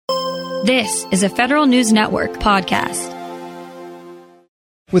This is a Federal News Network podcast.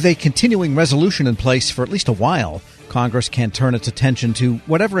 With a continuing resolution in place for at least a while, Congress can turn its attention to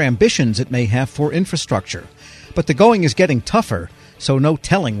whatever ambitions it may have for infrastructure. But the going is getting tougher, so no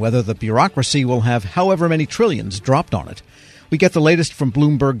telling whether the bureaucracy will have however many trillions dropped on it. We get the latest from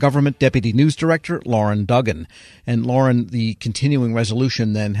Bloomberg Government Deputy News Director Lauren Duggan. And Lauren, the continuing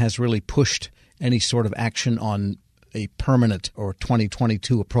resolution then has really pushed any sort of action on a permanent or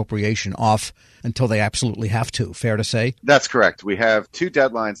 2022 appropriation off until they absolutely have to. Fair to say? That's correct. We have two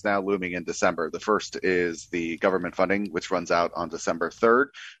deadlines now looming in December. The first is the government funding, which runs out on December 3rd.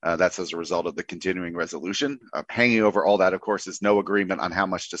 That's as a result of the continuing resolution. Hanging over all that, of course, is no agreement on how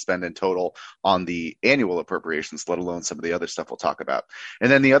much to spend in total on the annual appropriations, let alone some of the other stuff we'll talk about. And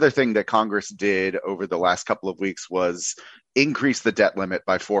then the other thing that Congress did over the last couple of weeks was increase the debt limit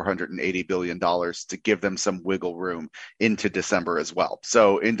by $480 billion to give them some wiggle room into December as well.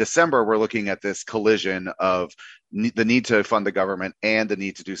 So in December, we're looking at this collision of the need to fund the government and the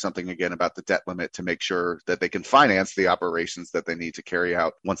need to do something again about the debt limit to make sure that they can finance the operations that they need to carry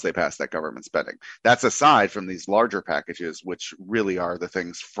out once they pass that government spending. That's aside from these larger packages, which really are the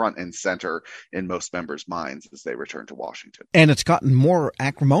things front and center in most members' minds as they return to Washington. And it's gotten more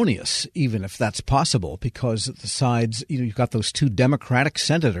acrimonious, even if that's possible, because the sides, you've got those two Democratic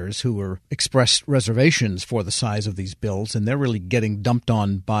senators who are expressed reservations for the size of these bills, and they're really getting dumped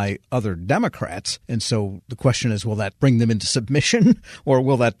on by other Democrats. And so the question is, will that bring them into submission, or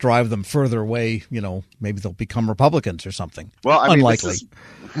will that drive them further away? Maybe they'll become Republicans or something. Well, unlikely.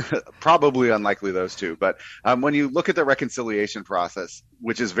 Probably unlikely, those two. But when you look at the reconciliation process,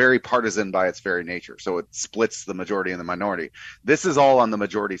 which is very partisan by its very nature, so it splits the majority and the minority, this is all on the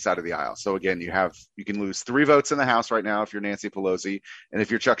majority side of the aisle. So again, you can lose 3 votes in the House right now if you're Nancy Pelosi, and if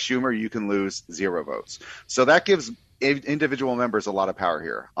you're Chuck Schumer, you can lose 0 votes. So that gives individual members a lot of power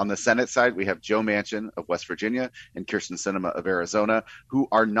here. On the Senate side, we have Joe Manchin of West Virginia and Kyrsten Sinema of Arizona, who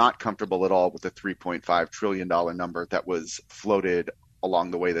are not comfortable at all with the $3.5 trillion number that was floated along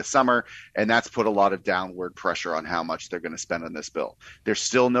the way this summer, and that's put a lot of downward pressure on how much they're going to spend on this bill. There's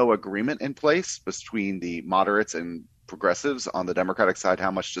still no agreement in place between the moderates and progressives on the Democratic side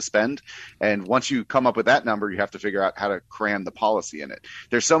how much to spend. And once you come up with that number, you have to figure out how to cram the policy in it.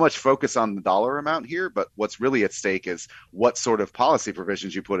 There's so much focus on the dollar amount here, but what's really at stake is what sort of policy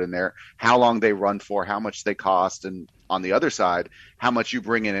provisions you put in there, how long they run for, how much they cost, and on the other side, how much you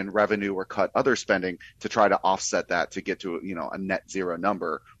bring in revenue or cut other spending to try to offset that to get to a net zero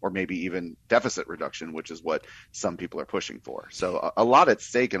number, or maybe even deficit reduction, which is what some people are pushing for. So a lot at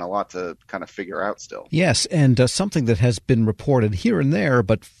stake and a lot to kind of figure out still. Yes, and something that has been reported here and there,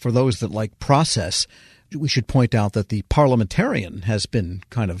 but for those that like process, we should point out that the parliamentarian has been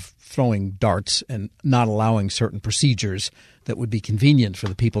kind of throwing darts and not allowing certain procedures that would be convenient for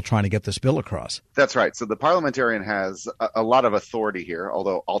the people trying to get this bill across. That's right. So the parliamentarian has a lot of authority here,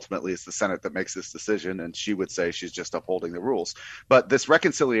 although ultimately it's the Senate that makes this decision, and she would say she's just upholding the rules. But this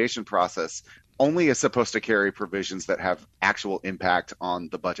reconciliation process only is supposed to carry provisions that have actual impact on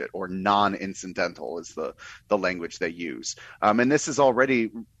the budget, or non-incidental is the language they use. And this has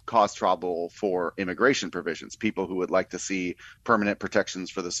already caused trouble for immigration provisions. People who would like to see permanent protections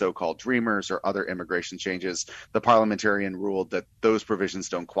for the so-called Dreamers or other immigration changes, the parliamentarian ruled that those provisions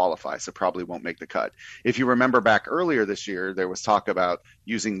don't qualify, so probably won't make the cut. If you remember back earlier this year, there was talk about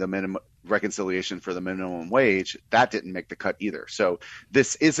using the minimum reconciliation for the minimum wage. That didn't make the cut either. So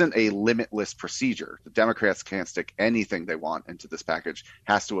this isn't a limitless procedure. The Democrats can't stick anything they want into this package.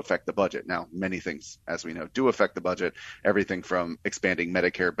 Has to affect the budget. Now, many things, as we know, do affect the budget. Everything from expanding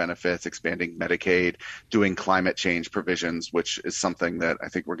Medicare benefits, expanding Medicaid, doing climate change provisions, which is something that I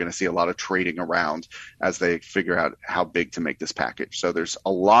think we're going to see a lot of trading around as they figure out how big to make this package. So there's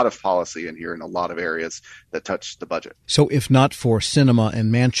a lot of policy in here in a lot of areas that touch the budget. So if not for Sinema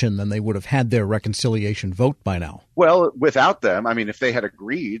and Manchin, then they would have had their reconciliation vote by now. Well, without them, if they had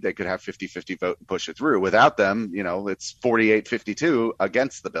agreed, they could have 50-50 vote and push it through. Without them, it's 48-52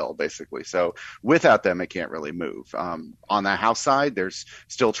 against the bill, basically. So without them, it can't really move. On the House side, there's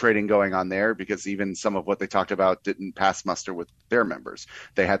still trading going on there because even some of what they talked about didn't pass muster with their members.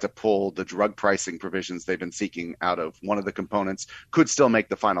 They had to pull the drug pricing provisions they've been seeking out of one of the components, could still make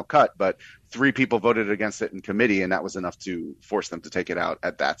the final cut, but 3 people voted against it in committee, and that was enough to force them to take it out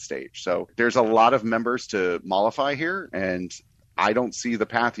at that stage. So there's a lot of members to mollify here, and I don't see the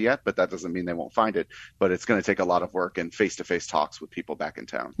path yet, but that doesn't mean they won't find it. But it's going to take a lot of work and face-to-face talks with people back in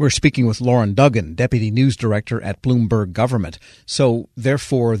town. We're speaking with Lauren Duggan, Deputy News Director at Bloomberg Government. So,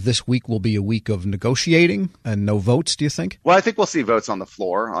 therefore, this week will be a week of negotiating and no votes, do you think? Well, I think we'll see votes on the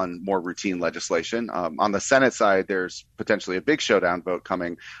floor on more routine legislation. On the Senate side, there's potentially a big showdown vote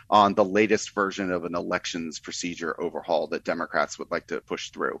coming on the latest version of an elections procedure overhaul that Democrats would like to push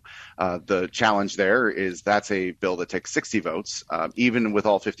through. The challenge there is that's a bill that takes 60 votes. Even with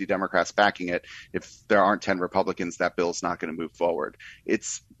all 50 Democrats backing it, if there aren't 10 Republicans, that bill's not going to move forward.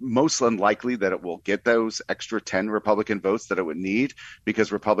 It's most unlikely that it will get those extra 10 Republican votes that it would need,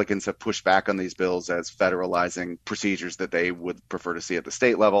 because Republicans have pushed back on these bills as federalizing procedures that they would prefer to see at the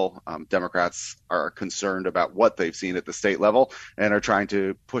state level. Democrats are concerned about what they've seen at the state level and are trying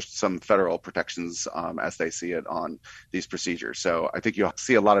to push some federal protections as they see it on these procedures. So I think you'll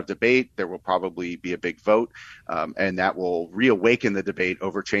see a lot of debate. There will probably be a big vote, and that will reawaken the debate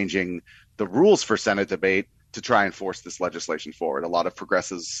over changing the rules for Senate debate to try and force this legislation forward. A lot of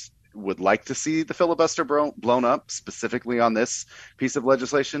progressives would like to see the filibuster blown up specifically on this piece of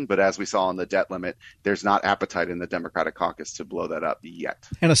legislation. But as we saw on the debt limit, there's not appetite in the Democratic caucus to blow that up yet.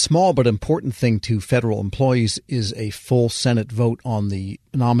 And a small but important thing to federal employees is a full Senate vote on the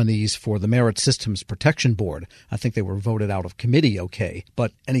nominees for the Merit Systems Protection Board. I think they were voted out of committee okay.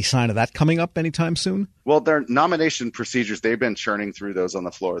 But any sign of that coming up anytime soon? Well, their nomination procedures, they've been churning through those on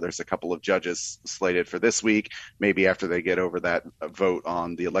the floor. There's a couple of judges slated for this week. Maybe after they get over that vote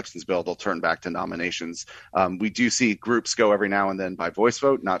on the elections bill, they'll turn back to nominations. We do see groups go every now and then by voice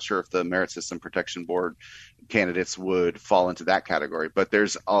vote. Not sure if the Merit System Protection Board candidates would fall into that category, but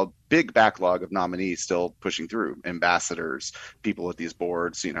there's a big backlog of nominees still pushing through. Ambassadors, people at these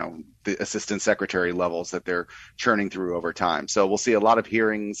boards, the assistant secretary levels that they're churning through over time. So we'll see a lot of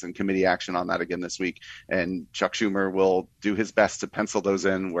hearings and committee action on that again this week. And Chuck Schumer will do his best to pencil those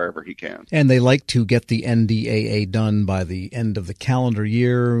in wherever he can. And they like to get the NDAA done by the end of the calendar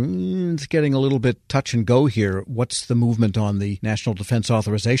year. It's getting a little bit touch and go here. What's the movement on the National Defense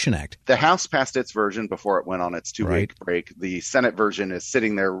Authorization Act? The House passed its version before it went on its 2-week break. The Senate version is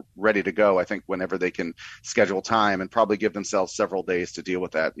sitting there ready to go, I think, whenever they can schedule time and probably give themselves several days to deal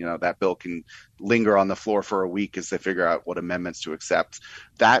with that. That bill can linger on the floor for a week as they figure out what amendments to accept.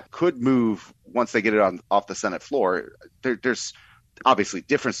 That could move once they get it off the Senate floor. There's obviously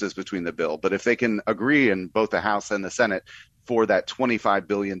differences between the bill, but if they can agree in both the House and the Senate for that $25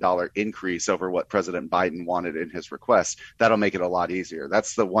 billion increase over what President Biden wanted in his request, that'll make it a lot easier.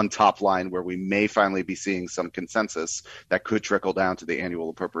 That's the one top line where we may finally be seeing some consensus that could trickle down to the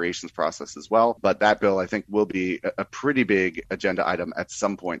annual appropriations process as well. But that bill, I think, will be a pretty big agenda item at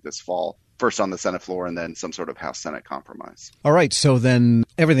some point this fall. First on the Senate floor and then some sort of House-Senate compromise. All right, so then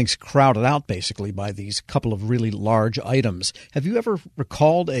everything's crowded out basically by these couple of really large items. Have you ever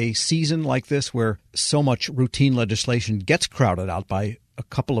recalled a season like this where so much routine legislation gets crowded out by a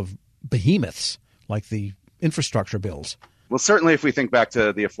couple of behemoths like the infrastructure bills? Well, certainly if we think back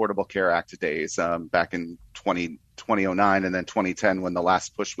to the Affordable Care Act days back in 2009 and then 2010 when the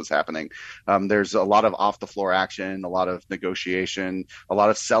last push was happening. There's a lot of off-the-floor action, a lot of negotiation, a lot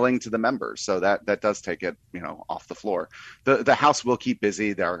of selling to the members. So that does take it, off the floor. The House will keep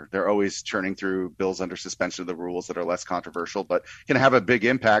busy. They're always churning through bills under suspension of the rules that are less controversial, but can have a big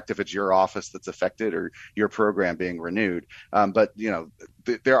impact if it's your office that's affected or your program being renewed. But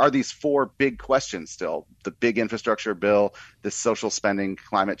there are these 4 big questions still: the big infrastructure bill, the social spending,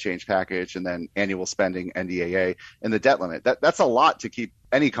 climate change package, and then annual spending, NDAA, and the debt limit. That's a lot to keep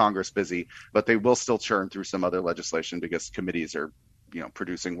any Congress busy, but they will still churn through some other legislation because committees are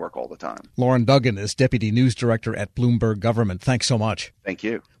producing work all the time. Lauren Duggan is Deputy News Director at Bloomberg Government. Thanks so much. Thank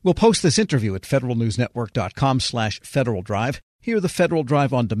you. We'll post this interview at federalnewsnetwork.com/Federal Drive. Hear the Federal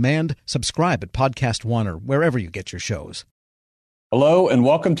Drive on demand. Subscribe at Podcast One or wherever you get your shows. Hello, and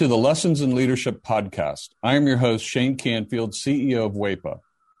welcome to the Lessons in Leadership podcast. I am your host, Shane Canfield, CEO of WEPA.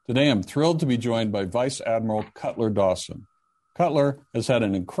 Today, I'm thrilled to be joined by Vice Admiral Cutler Dawson. Cutler has had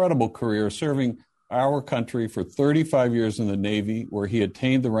an incredible career serving our country for 35 years in the Navy, where he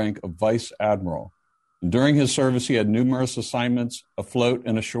attained the rank of Vice Admiral. And during his service, he had numerous assignments afloat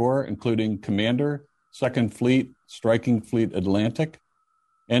and ashore, including Commander, 2nd Fleet, Striking Fleet Atlantic,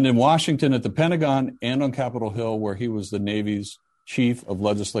 and in Washington at the Pentagon and on Capitol Hill, where he was the Navy's Chief of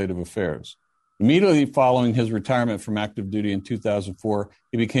Legislative Affairs. Immediately following his retirement from active duty in 2004,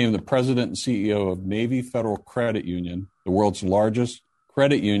 he became the president and CEO of Navy Federal Credit Union, the world's largest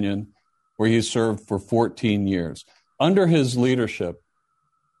credit union, where he served for 14 years. Under his leadership,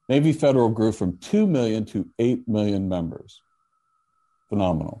 Navy Federal grew from 2 million to 8 million members.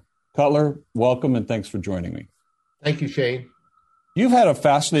 Phenomenal. Cutler, welcome and thanks for joining me. Thank you, Shane. You've had a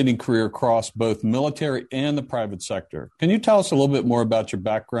fascinating career across both military and the private sector. Can you tell us a little bit more about your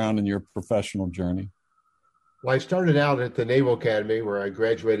background and your professional journey? Well, I started out at the Naval Academy where I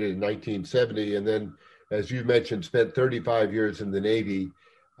graduated in 1970, and then, as you mentioned, spent 35 years in the Navy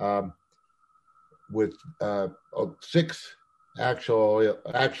with 6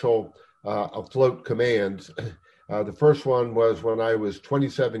 actual afloat commands. The first one was when I was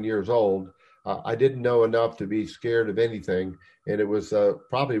 27 years old. I didn't know enough to be scared of anything, and it was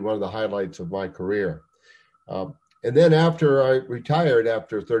probably one of the highlights of my career. And then after I retired,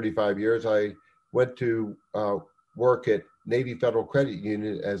 after 35 years, I went to work at Navy Federal Credit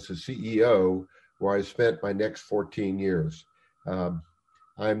Union as the CEO, where I spent my next 14 years.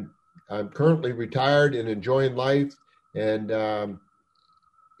 I'm currently retired and enjoying life, and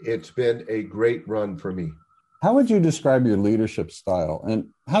it's been a great run for me. How would you describe your leadership style, and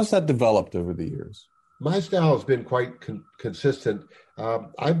how's that developed over the years? My style has been quite consistent.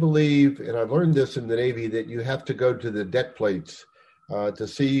 I believe, and I learned this in the Navy, that you have to go to the deck plates to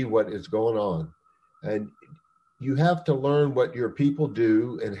see what is going on. And you have to learn what your people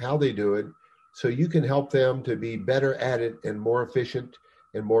do and how they do it so you can help them to be better at it and more efficient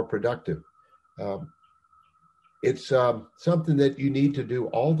and more productive. It's something that you need to do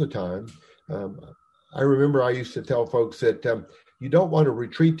all the time. I remember I used to tell folks that you don't want to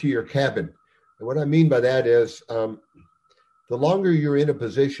retreat to your cabin. And what I mean by that is the longer you're in a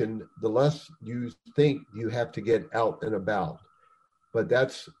position, the less you think you have to get out and about. But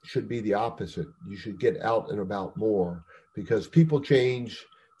that should be the opposite. You should get out and about more because people change,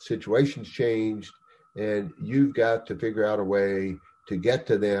 situations change, and you've got to figure out a way to get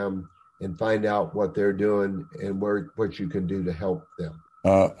to them and find out what they're doing and what you can do to help them.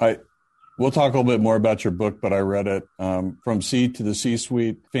 We'll talk a little bit more about your book, but I read it, From Sea to the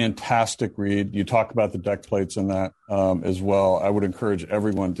C-Suite. Fantastic read. You talk about the deck plates in that as well. I would encourage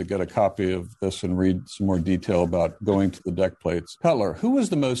everyone to get a copy of this and read some more detail about going to the deck plates. Cutler, who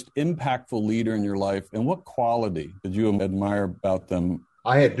was the most impactful leader in your life, and what quality did you admire about them?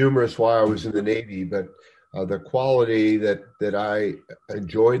 I had numerous while I was in the Navy, but the quality that I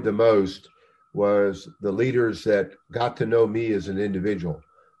enjoyed the most was the leaders that got to know me as an individual,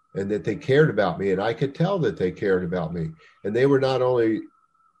 and that they cared about me. And I could tell that they cared about me. And they were not only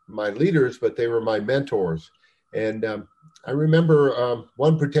my leaders, but they were my mentors. And I remember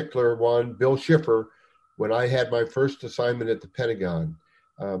one particular one, Bill Schiffer, when I had my first assignment at the Pentagon.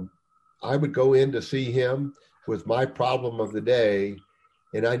 I would go in to see him with my problem of the day.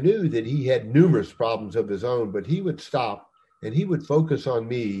 And I knew that he had numerous problems of his own, but he would stop and he would focus on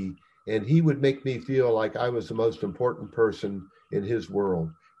me, and he would make me feel like I was the most important person in his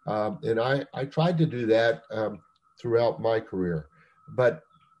world. And I tried to do that throughout my career, but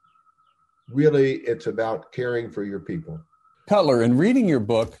really it's about caring for your people. Cutler, in reading your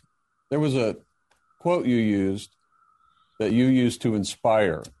book, there was a quote you used to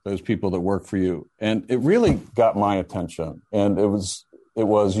inspire those people that work for you. And it really got my attention. And it was,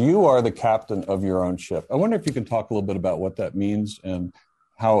 you are the captain of your own ship. I wonder if you can talk a little bit about what that means and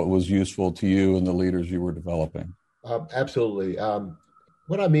how it was useful to you and the leaders you were developing. Absolutely.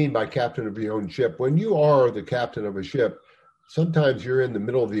 What I mean by captain of your own ship, when you are the captain of a ship, sometimes you're in the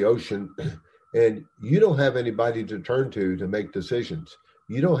middle of the ocean and you don't have anybody to turn to make decisions.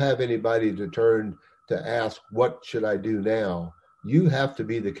 You don't have anybody to turn to ask, what should I do now? You have to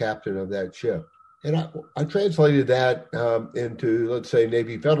be the captain of that ship. And I translated that into, let's say,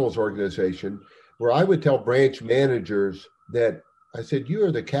 Navy Federal's organization, where I would tell branch managers that I said, you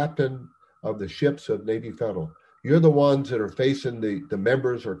are the captain of the ships of Navy Federal. You're the ones that are facing the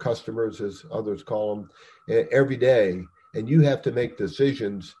members or customers, as others call them, every day. And you have to make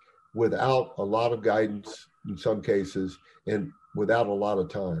decisions without a lot of guidance in some cases and without a lot of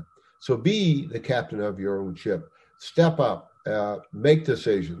time. So be the captain of your own ship. Step up, make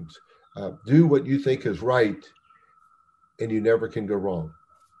decisions, do what you think is right, and you never can go wrong.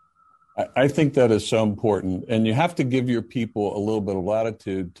 I think that is so important. And you have to give your people a little bit of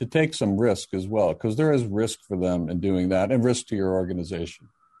latitude to take some risk as well, because there is risk for them in doing that and risk to your organization.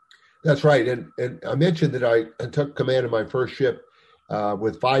 That's right. And I mentioned that I took command of my first ship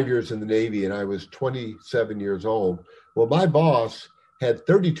with 5 years in the Navy, and I was 27 years old. Well, my boss had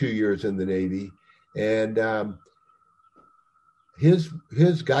 32 years in the Navy, and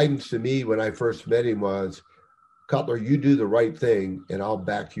his guidance to me when I first met him was, Cutler, you do the right thing, and I'll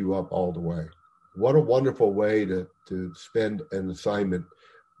back you up all the way. What a wonderful way to spend an assignment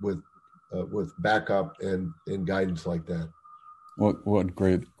with backup and guidance like that. What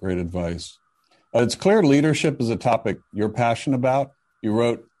great advice. It's clear leadership is a topic you're passionate about. You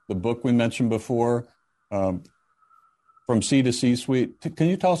wrote the book we mentioned before. from C to C-suite. Can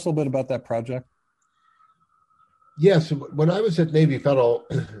you tell us a little bit about that project? Yes. When I was at Navy Federal,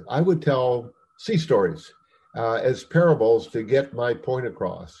 I would tell sea stories as parables to get my point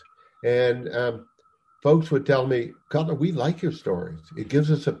across. And folks would tell me, Cutler, we like your stories. It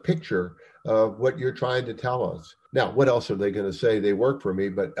gives us a picture of what you're trying to tell us. Now, what else are they going to say? They work for me,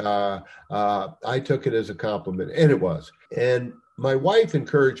 but I took it as a compliment, and it was. And my wife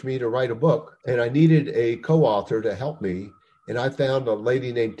encouraged me to write a book, and I needed a co-author to help me. And I found a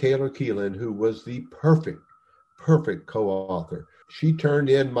lady named Taylor Keelan, who was the perfect co-author. She turned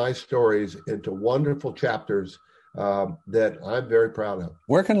in my stories into wonderful chapters that I'm very proud of.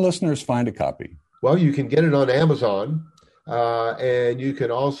 Where can listeners find a copy? Well, you can get it on Amazon, and you can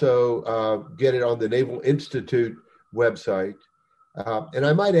also get it on the Naval Institute website. And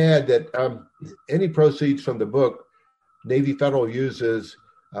I might add that any proceeds from the book, Navy Federal uses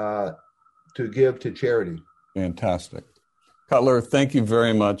to give to charity. Fantastic. Cutler, thank you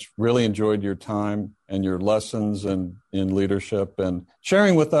very much. Really enjoyed your time and your lessons in leadership and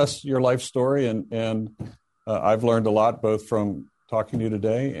sharing with us your life story. And I've learned a lot, both from talking to you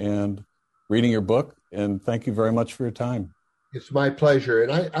today and reading your book. And thank you very much for your time. It's my pleasure.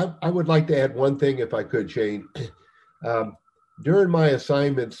 And I would like to add one thing, if I could, Shane. During my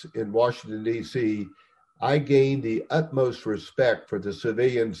assignments in Washington, D.C., I gained the utmost respect for the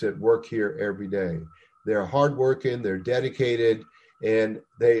civilians that work here every day. They're hardworking, they're dedicated, and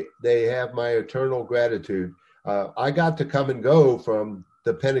they have my eternal gratitude. I got to come and go from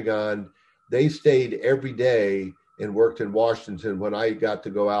the Pentagon. They stayed every day and worked in Washington when I got to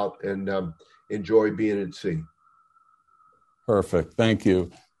go out and enjoy being at sea. Perfect. Thank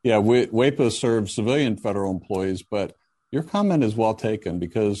you. Yeah, WEPA serves civilian federal employees, but your comment is well taken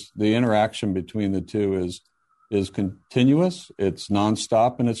because the interaction between the two is continuous, it's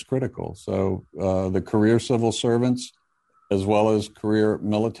nonstop, and it's critical. So the career civil servants, as well as career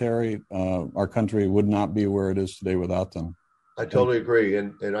military, our country would not be where it is today without them. I totally agree.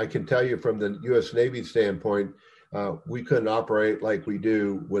 And I can tell you from the U.S. Navy standpoint, we couldn't operate like we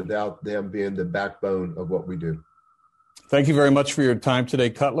do without them being the backbone of what we do. Thank you very much for your time today,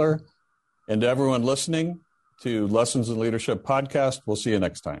 Cutler. And to everyone listening to Lessons in Leadership podcast, we'll see you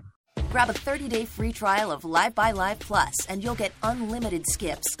next time. Grab a 30-day free trial of Live by Live Plus, and you'll get unlimited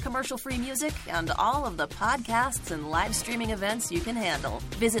skips, commercial-free music, and all of the podcasts and live streaming events you can handle.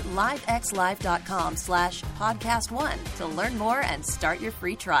 Visit livexlive.com/podcast1 to learn more and start your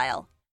free trial.